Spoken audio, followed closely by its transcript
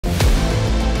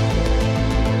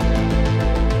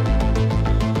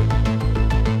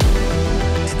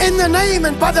the name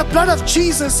and by the blood of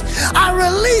Jesus, I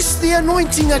release the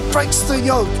anointing that breaks the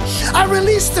yoke. I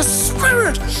release the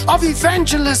spirit of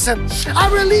evangelism. I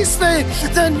release the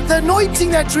anointing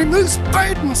that removes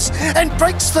burdens and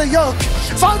breaks the yoke.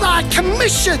 Father, I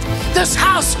commission this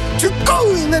house to go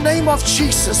in the name of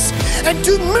Jesus and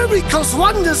do miracles,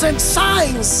 wonders, and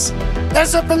signs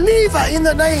as a believer in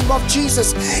the name of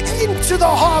Jesus into the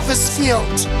harvest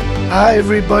field. Hi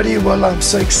everybody, well, I'm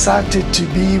so excited to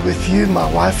be with you, my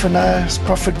wife and I, as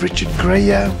Prophet Richard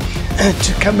Greyer,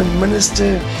 to come and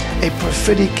minister a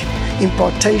prophetic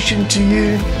impartation to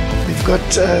you. We've got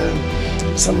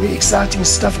some exciting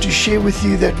stuff to share with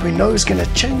you that we know is going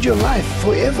to change your life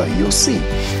forever. You'll see.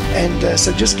 And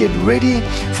so just get ready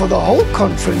for the whole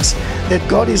conference that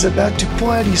God is about to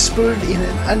pour out His Spirit in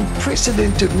an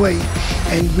unprecedented way.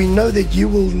 And we know that you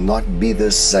will not be the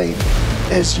same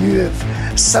as you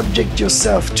have subject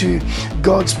yourself to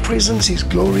God's presence, His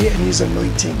glory, and His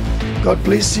anointing. God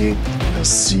bless you. I'll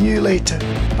see you later.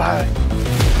 Bye.